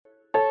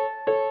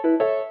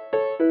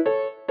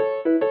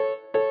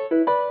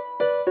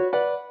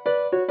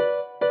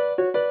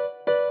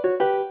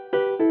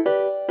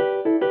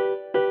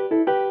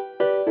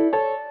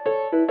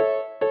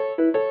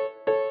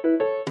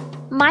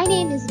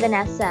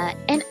Vanessa,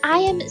 and I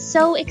am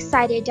so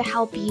excited to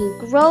help you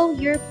grow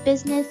your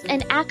business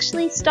and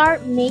actually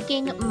start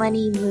making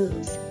money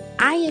moves.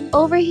 I am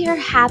over here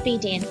happy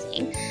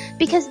dancing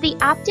because the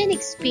Opt-in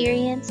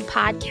Experience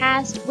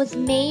podcast was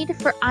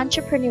made for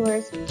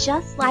entrepreneurs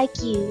just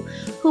like you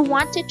who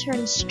want to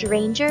turn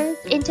strangers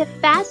into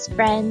fast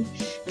friends,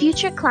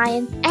 future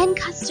clients, and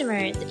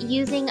customers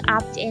using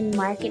opt-in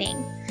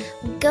marketing.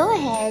 Go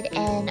ahead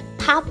and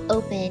pop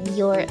open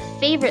your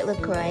favorite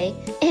LaCroix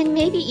and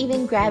maybe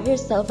even grab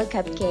yourself a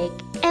cupcake,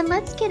 and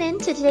let's get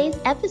into today's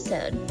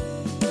episode.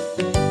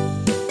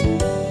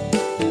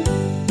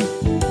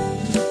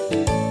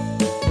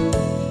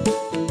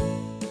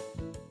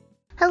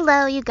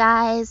 Hello, you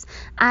guys.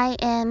 I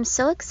am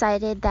so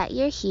excited that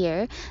you're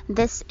here.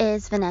 This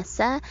is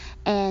Vanessa,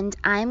 and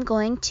I'm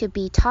going to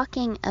be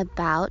talking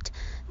about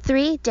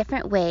 3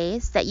 different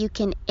ways that you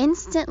can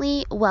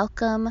instantly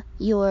welcome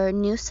your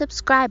new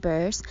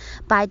subscribers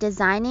by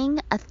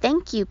designing a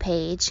thank you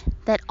page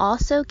that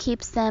also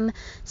keeps them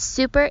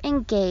super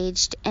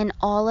engaged and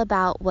all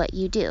about what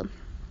you do.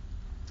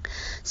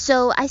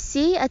 So I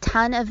see a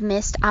ton of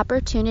missed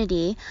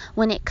opportunity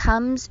when it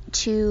comes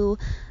to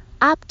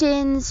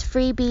opt-ins,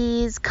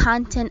 freebies,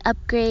 content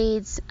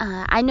upgrades.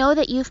 I know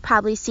that you've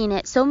probably seen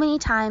it so many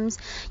times.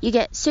 You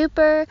get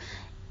super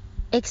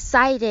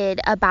excited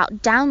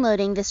about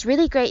downloading this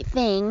really great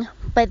thing,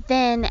 but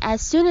then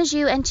as soon as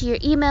you enter your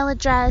email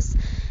address,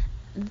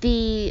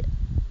 the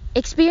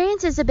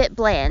experience is a bit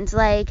bland.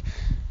 Like,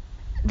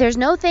 there's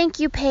no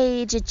thank you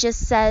page. It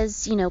just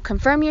says,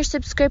 confirm your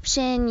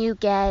subscription. You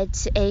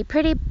get a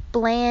pretty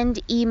bland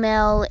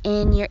email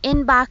in your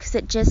inbox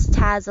that just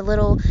has a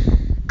little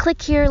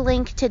click here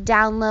link to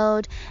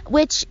download,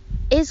 which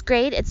is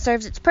great. It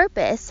serves its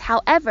purpose.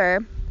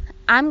 However,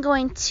 I'm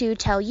going to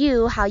tell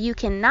you how you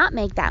cannot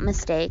make that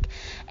mistake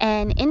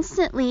and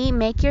instantly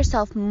make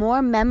yourself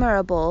more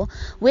memorable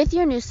with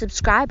your new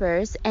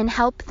subscribers and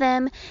help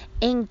them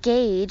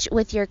engage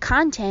with your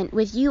content,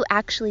 with you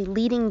actually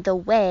leading the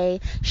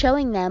way,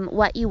 showing them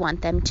what you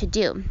want them to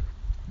do.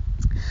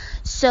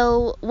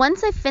 So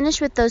once I finish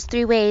with those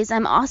 3 ways,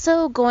 I'm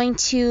also going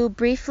to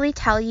briefly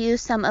tell you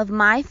some of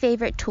my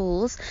favorite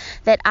tools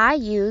that I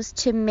use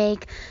to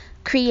make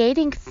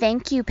creating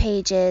thank you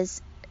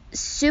pages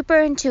super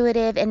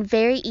intuitive and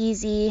very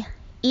easy,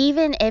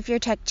 even if you're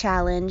tech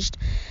challenged.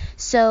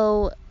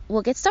 So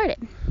we'll get started.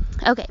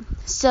 Okay,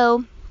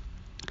 so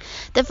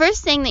the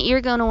first thing that you're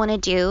going to want to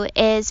do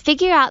is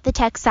figure out the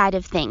tech side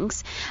of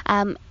things.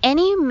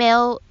 Any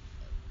email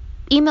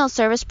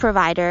service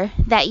provider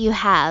that you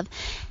have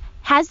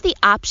has the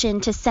option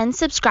to send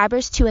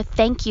subscribers to a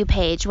thank you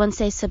page once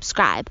they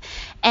subscribe.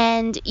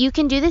 And you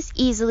can do this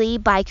easily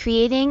by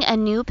creating a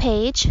new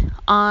page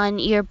on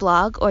your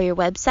blog or your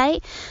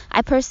website.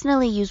 I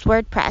personally use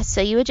WordPress, so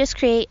you would just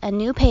create a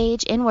new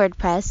page in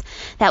WordPress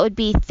that would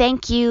be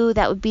thank you,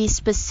 that would be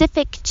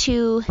specific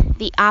to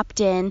the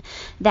opt-in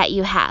that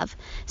you have.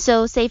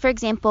 So say, for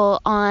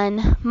example,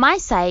 on my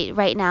site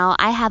right now,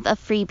 I have a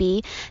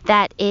freebie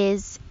that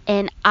is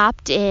an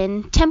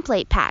opt-in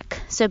template pack.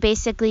 So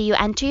basically you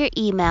enter your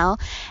email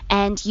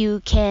and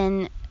you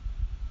can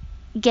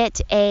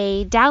get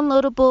a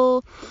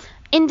downloadable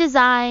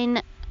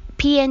InDesign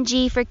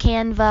PNG for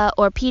Canva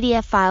or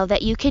PDF file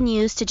that you can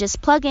use to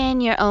just plug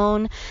in your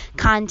own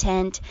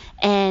content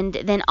and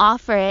then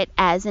offer it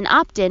as an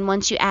opt-in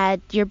once you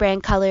add your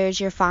brand colors,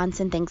 your fonts,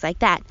 and things like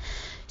that.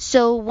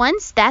 So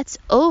once that's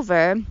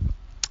over,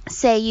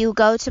 say you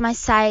go to my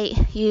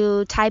site,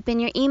 you type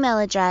in your email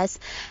address,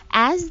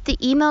 as the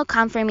email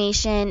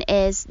confirmation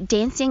is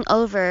dancing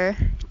over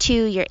to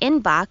your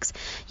inbox,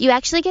 you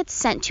actually get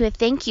sent to a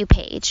thank you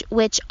page,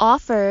 which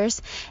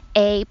offers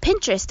a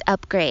Pinterest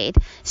upgrade.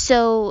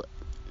 So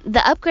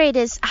the upgrade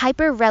is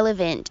hyper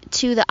relevant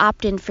to the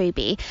opt-in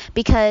freebie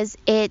because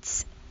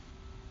it's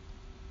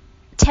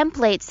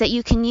templates that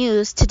you can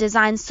use to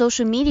design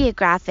social media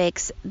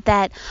graphics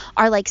that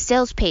are like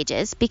sales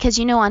pages, because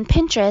on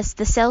Pinterest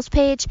the sales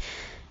page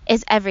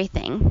is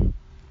everything,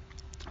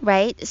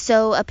 right?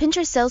 So a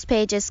Pinterest sales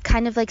page is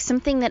kind of like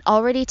something that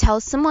already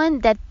tells someone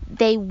that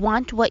they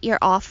want what you're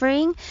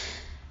offering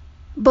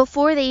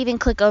before they even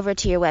click over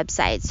to your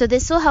website. So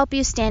this will help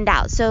you stand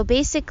out. So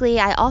basically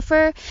I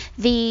offer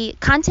the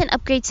content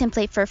upgrade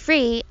template for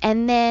free,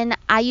 and then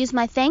I use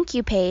my thank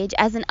you page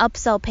as an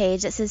upsell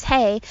page that says,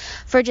 hey,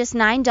 for just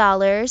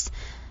 $9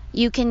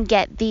 you can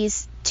get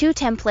these 2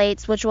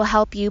 templates which will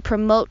help you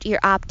promote your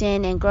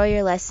opt-in and grow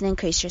your list and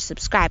increase your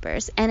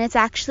subscribers. And it's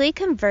actually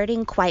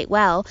converting quite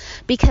well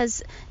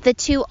because the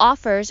 2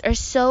 offers are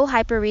so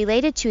hyper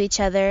related to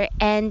each other,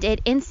 and it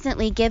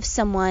instantly gives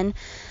someone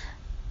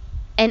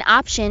an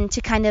option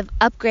to kind of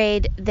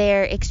upgrade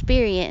their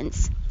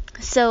experience.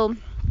 So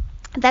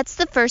that's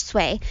the first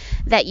way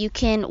that you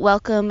can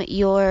welcome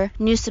your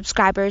new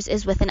subscribers,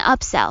 is with an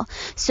upsell.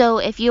 So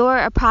if you're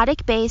a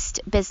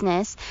product-based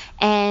business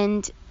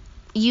and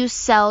you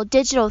sell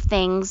digital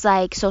things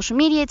like social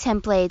media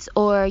templates,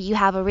 or you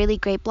have a really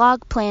great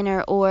blog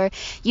planner, or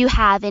you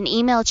have an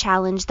email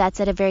challenge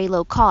that's at a very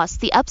low cost,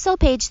 the upsell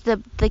page,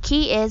 the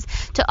key is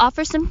to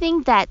offer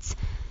something that's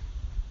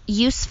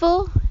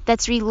useful,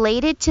 that's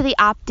related to the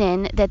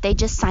opt-in that they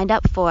just signed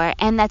up for,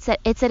 and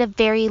it's at a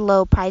very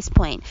low price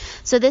point.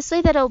 So this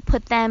way that'll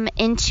put them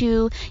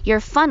into your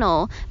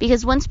funnel,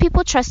 because once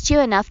people trust you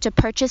enough to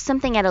purchase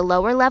something at a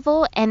lower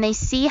level and they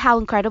see how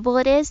incredible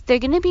it is, they're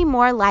going to be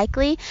more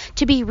likely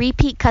to be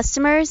repeat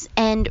customers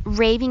and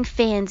raving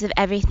fans of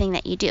everything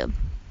that you do.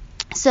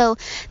 So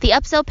the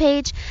upsell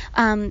page,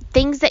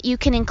 things that you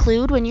can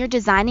include when you're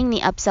designing the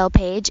upsell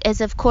page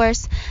is, of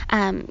course,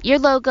 your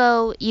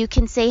logo. You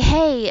can say,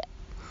 hey,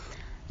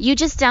 you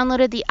just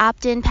downloaded the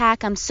opt-in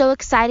pack. I'm so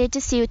excited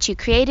to see what you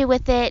created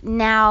with it.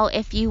 Now,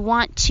 if you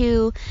want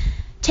to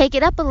take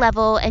it up a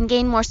level and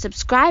gain more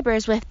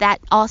subscribers with that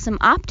awesome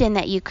opt-in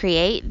that you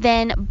create,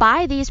 then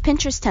buy these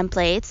Pinterest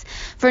templates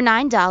for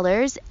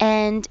 $9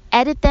 and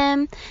edit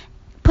them,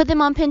 put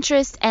them on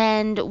Pinterest,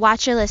 and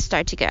watch your list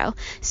start to grow.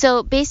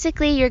 So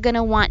basically, you're going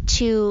to want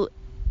to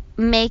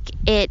make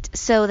it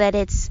so that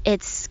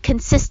it's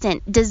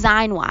consistent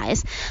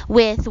design-wise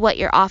with what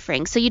you're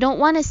offering. So you don't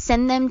want to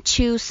send them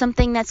to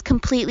something that's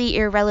completely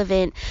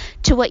irrelevant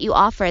to what you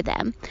offer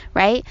them,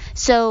 right?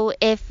 So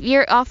if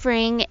you're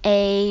offering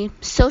a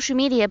social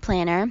media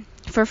planner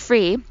for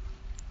free,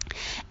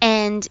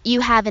 and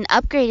you have an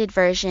upgraded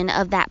version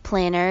of that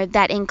planner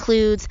that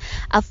includes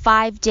a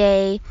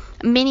 5-day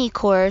mini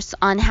course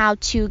on how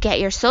to get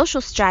your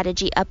social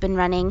strategy up and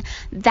running,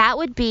 that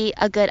would be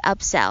a good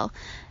upsell.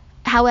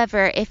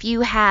 However, if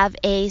you have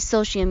a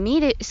social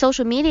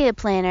media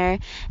planner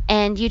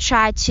and you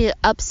try to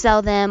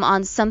upsell them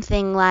on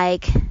something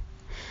like,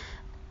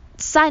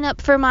 sign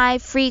up for my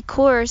free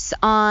course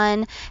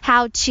on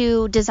how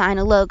to design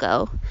a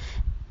logo,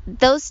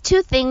 those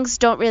two things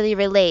don't really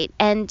relate,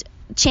 and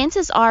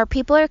chances are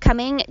people are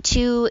coming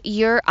to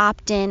your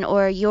opt-in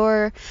or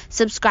your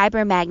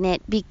subscriber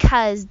magnet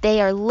because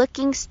they are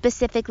looking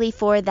specifically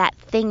for that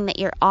thing that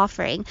you're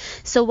offering.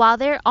 So while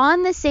they're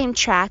on the same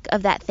track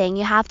of that thing,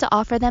 you have to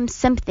offer them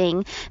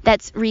something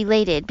that's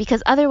related,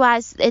 because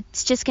otherwise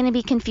it's just going to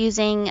be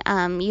confusing.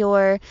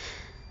 Your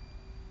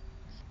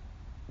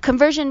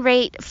conversion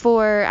rate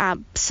for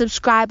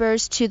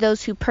subscribers to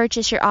those who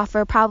purchase your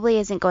offer probably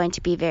isn't going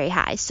to be very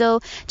high.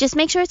 So just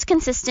make sure it's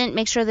consistent,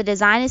 make sure the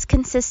design is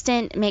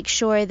consistent, make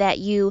sure that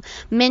you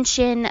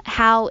mention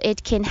how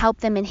it can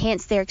help them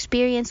enhance their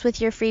experience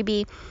with your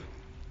freebie.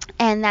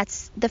 And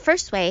that's the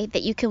first way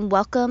that you can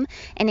welcome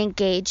and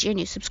engage your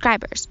new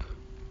subscribers.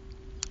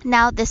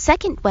 Now, the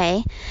second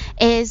way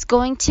is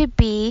going to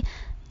be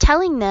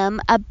telling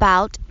them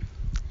about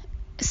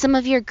some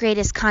of your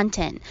greatest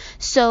content.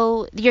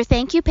 So your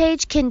thank you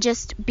page can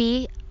just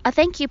be a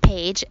thank you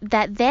page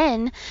that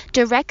then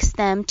directs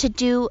them to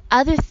do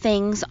other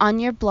things on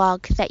your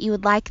blog that you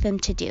would like them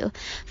to do.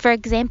 For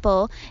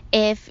example,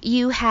 if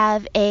you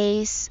have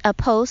a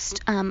post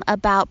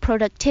about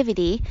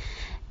productivity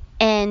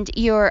and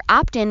your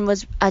opt-in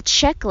was a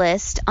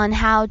checklist on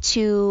how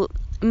to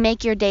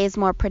make your days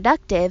more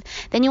productive,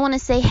 then you want to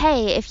say,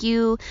 hey, if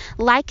you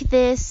like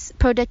this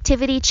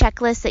productivity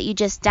checklist that you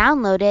just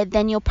downloaded,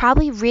 then you'll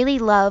probably really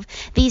love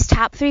these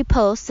top 3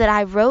 posts that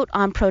I wrote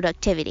on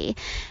productivity.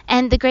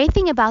 And the great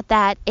thing about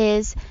that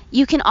is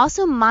you can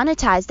also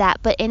monetize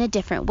that, but in a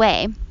different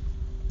way,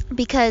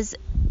 because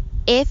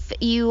if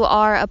you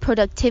are a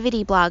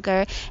productivity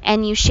blogger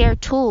and you share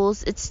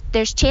tools,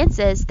 there's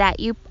chances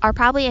that you are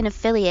probably an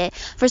affiliate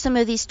for some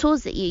of these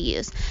tools that you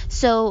use.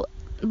 So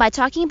by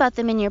talking about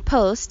them in your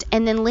post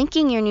and then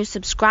linking your new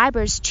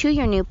subscribers to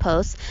your new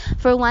posts,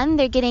 for one,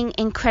 they're getting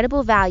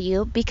incredible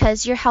value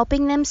because you're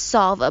helping them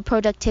solve a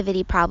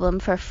productivity problem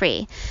for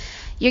free.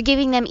 You're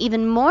giving them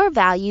even more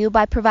value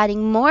by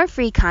providing more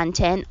free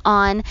content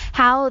on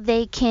how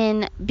they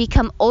can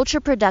become ultra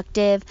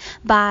productive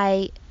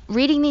by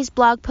reading these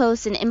blog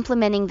posts and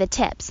implementing the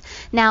tips.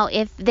 Now,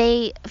 if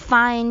they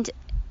find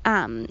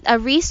a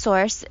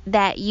resource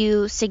that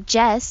you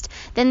suggest,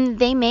 then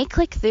they may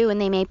click through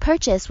and they may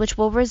purchase, which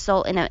will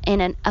result in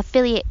an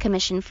affiliate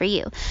commission for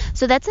you.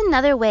 So that's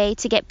another way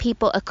to get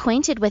people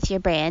acquainted with your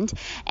brand,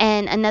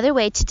 and another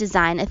way to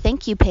design a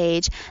thank you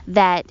page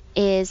that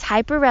is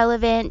hyper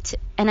relevant.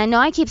 And I know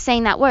I keep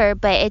saying that word,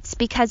 but it's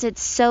because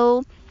it's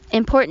so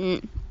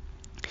important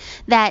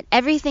that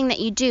everything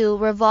that you do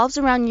revolves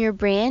around your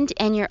brand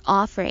and your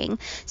offering.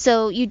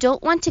 So you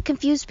don't want to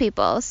confuse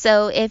people.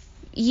 So if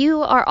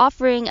you are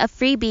offering a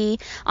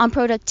freebie on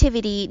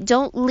productivity,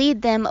 don't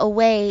lead them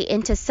away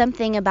into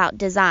something about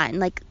design.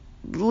 Like,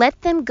 let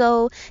them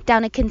go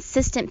down a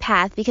consistent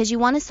path, because you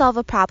want to solve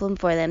a problem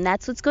for them.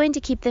 That's what's going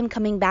to keep them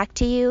coming back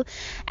to you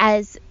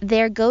as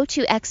their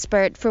go-to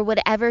expert for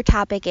whatever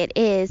topic it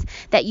is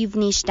that you've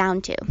niched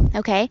down to.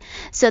 Okay,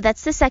 so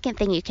that's the second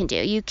thing you can do.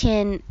 You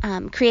can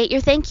create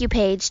your thank you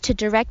page to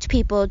direct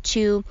people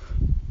to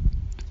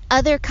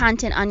other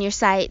content on your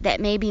site that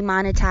may be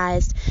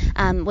monetized,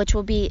 which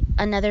will be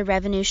another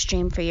revenue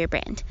stream for your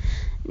brand.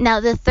 Now,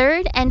 the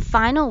third and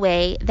final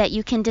way that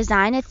you can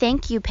design a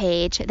thank you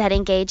page that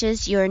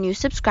engages your new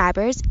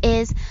subscribers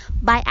is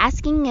by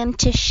asking them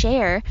to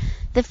share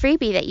the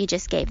freebie that you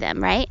just gave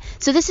them, right?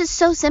 So this is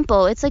so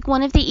simple. It's like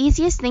one of the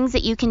easiest things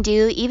that you can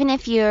do, even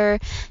if you're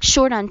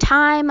short on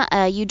time,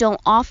 you don't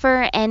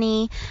offer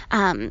any,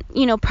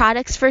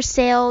 products for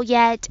sale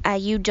yet,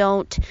 you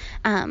don't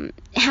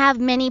have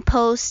many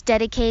posts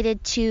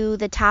dedicated to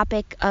the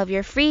topic of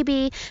your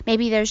freebie.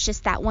 Maybe there's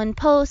just that one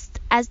post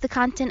as the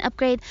content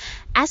upgrade.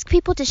 Ask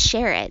people to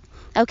share it,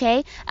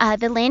 okay?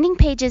 The landing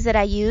pages that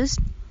I use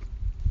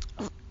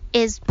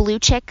is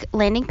Bluecheck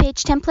landing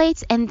page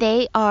templates, and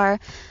they are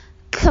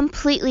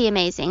completely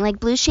amazing.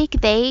 Like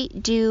Bluecheck, they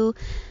do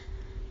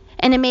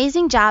an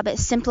amazing job at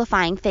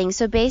simplifying things.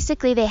 So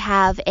basically they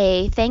have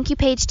a thank you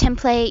page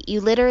template. You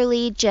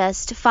literally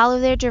just follow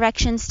their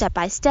directions step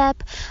by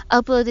step,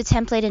 upload the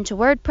template into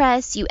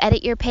WordPress, you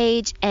edit your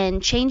page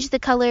and change the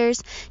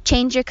colors,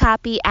 change your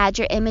copy, add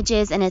your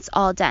images, and it's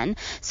all done.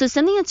 So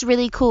something that's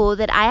really cool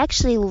that I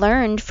actually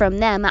learned from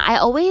them, I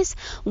always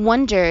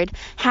wondered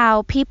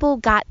how people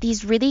got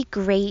these really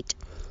great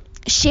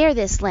share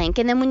this link,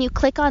 and then when you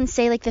click on,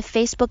 say, like the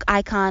Facebook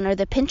icon or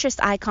the Pinterest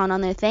icon on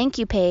their thank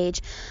you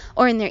page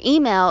or in their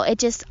email, it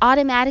just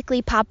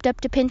automatically popped up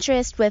to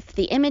Pinterest with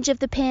the image of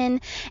the pin,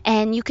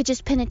 and you could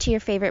just pin it to your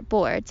favorite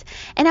boards.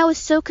 And I was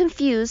so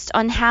confused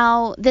on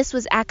how this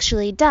was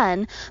actually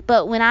done,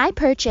 but when I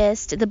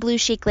purchased the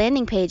Bluecheck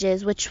landing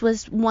pages, which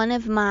was one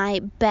of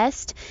my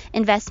best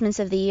investments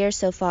of the year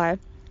so far,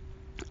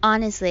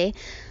 honestly,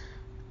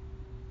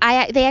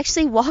 they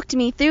actually walked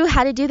me through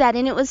how to do that,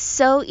 and it was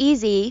so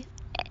easy.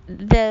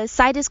 The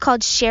site is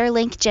called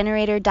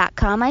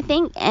sharelinkgenerator.com, I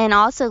think, and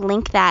I'll also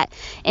link that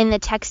in the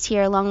text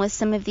here along with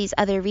some of these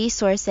other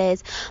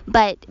resources.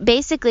 But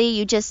basically,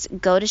 you just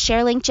go to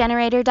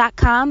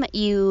sharelinkgenerator.com,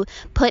 you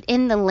put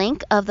in the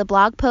link of the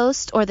blog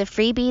post or the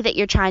freebie that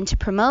you're trying to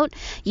promote,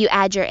 you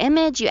add your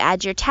image, you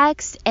add your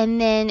text, and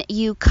then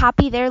you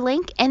copy their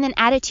link and then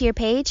add it to your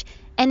page.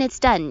 And it's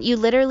done. You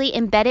literally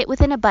embed it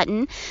within a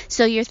button.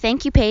 So your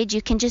thank you page,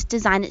 you can just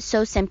design it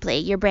so simply.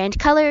 Your brand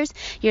colors,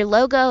 your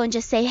logo, and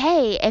just say,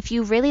 hey, if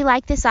you really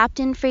like this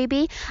opt-in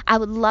freebie, I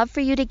would love for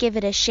you to give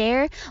it a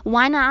share.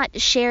 Why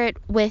not share it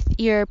with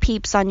your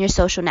peeps on your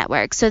social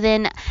network? So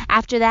then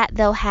after that,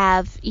 they'll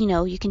have,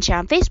 you can share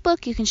on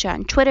Facebook, you can share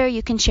on Twitter,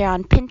 you can share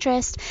on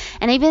Pinterest.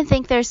 And I even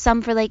think there's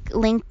some for like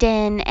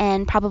LinkedIn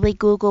and probably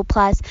Google+.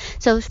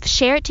 So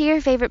share it to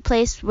your favorite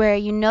place where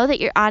you know that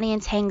your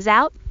audience hangs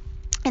out.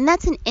 And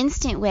that's an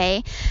instant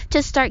way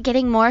to start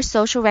getting more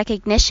social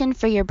recognition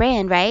for your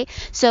brand, right?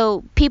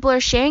 So people are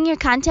sharing your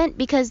content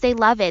because they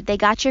love it. They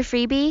got your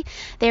freebie.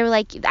 They were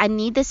like, I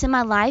need this in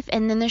my life.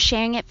 And then they're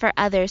sharing it for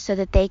others so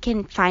that they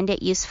can find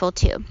it useful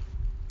too.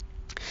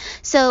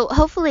 So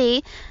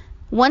hopefully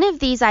one of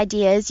these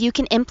ideas you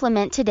can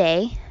implement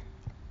today.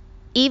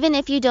 Even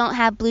if you don't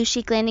have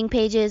Bluecheck landing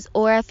pages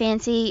or a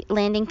fancy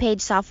landing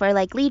page software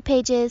like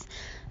Leadpages,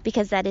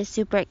 because that is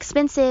super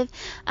expensive,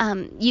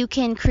 you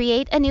can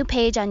create a new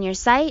page on your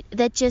site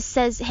that just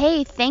says,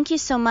 hey, thank you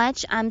so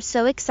much. I'm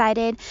so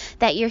excited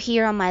that you're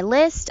here on my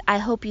list. I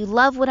hope you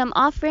love what I'm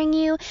offering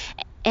you.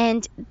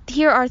 And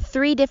here are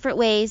 3 different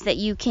ways that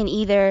you can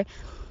either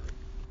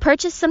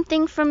purchase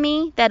something from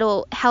me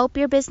that'll help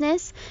your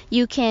business,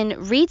 you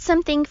can read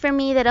something from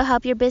me that'll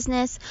help your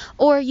business,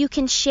 or you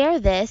can share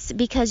this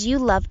because you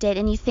loved it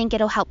and you think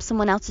it'll help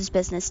someone else's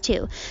business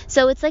too.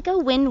 So it's like a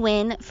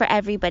win-win for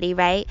everybody,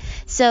 right?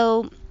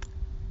 So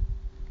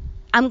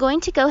I'm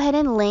going to go ahead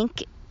and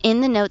link in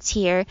the notes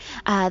here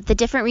the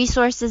different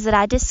resources that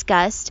I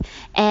discussed,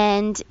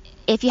 and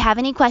if you have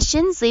any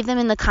questions, leave them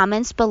in the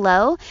comments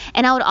below.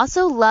 And I would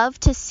also love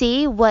to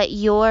see what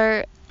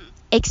your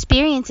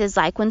experience is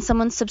like when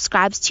someone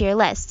subscribes to your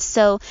list.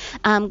 So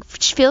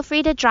feel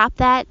free to drop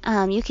that.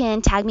 You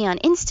can tag me on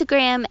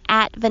Instagram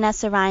at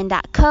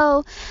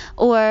vanessaryan.co,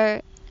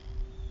 or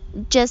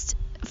just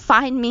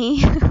find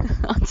me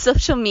on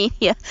social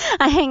media.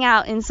 I hang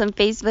out in some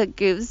Facebook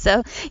groups.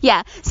 So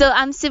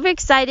I'm super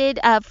excited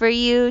for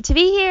you to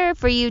be here,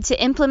 for you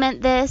to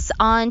implement this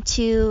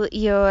onto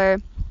your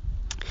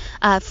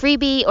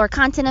freebie or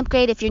content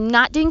upgrade. If you're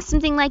not doing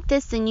something like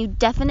this, then you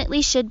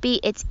definitely should be.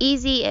 It's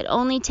easy. It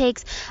only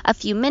takes a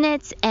few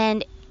minutes,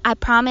 and I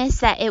promise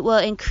that it will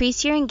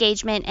increase your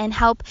engagement and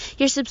help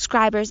your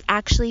subscribers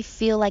actually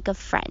feel like a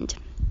friend.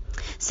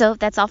 So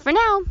that's all for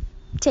now.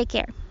 Take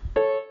care.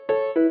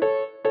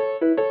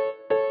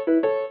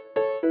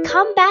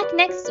 Come back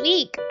next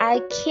week.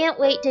 I can't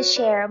wait to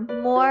share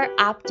more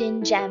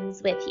opt-in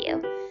gems with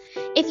you.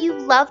 If you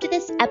loved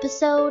this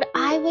episode,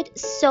 I would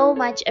so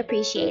much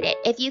appreciate it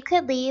if you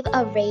could leave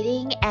a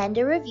rating and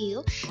a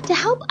review to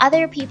help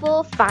other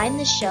people find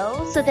the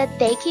show so that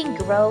they can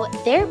grow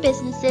their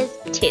businesses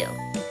too.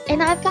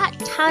 And I've got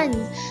tons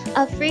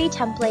of free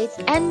templates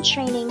and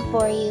training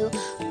for you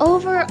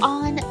over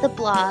on the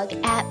blog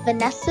at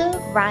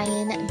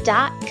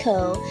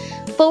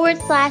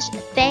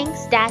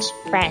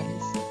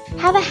vanessaryan.co/thanks-friends.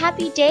 Have a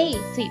happy day,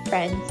 sweet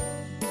friends.